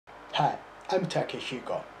Hi, I'm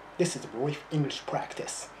Takehiko. This is Brief English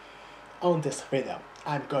Practice. On this video,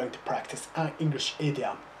 I'm going to practice an English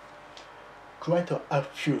idiom. Quite a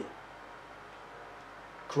few.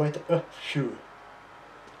 Quite a few.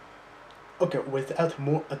 Okay, without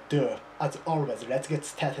more ado, as always, let's get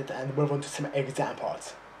started and move on to some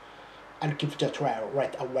examples. And give it a try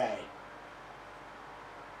right away.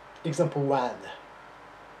 Example 1.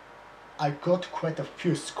 I got quite a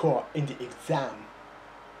few scores in the exam.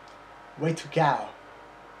 Way to go!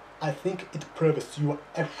 I think it proves your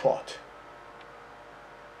effort.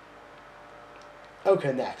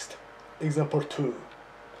 Okay, next. Example 2.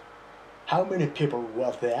 How many people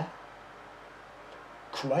were there?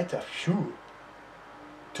 Quite a few.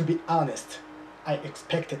 To be honest, I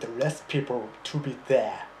expected less people to be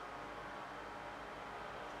there.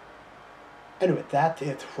 Anyway, that's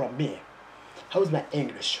it from me. How's my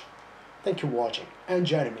English? Thank you for watching and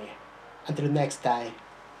joining me. Until next time,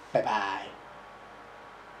 bye bye.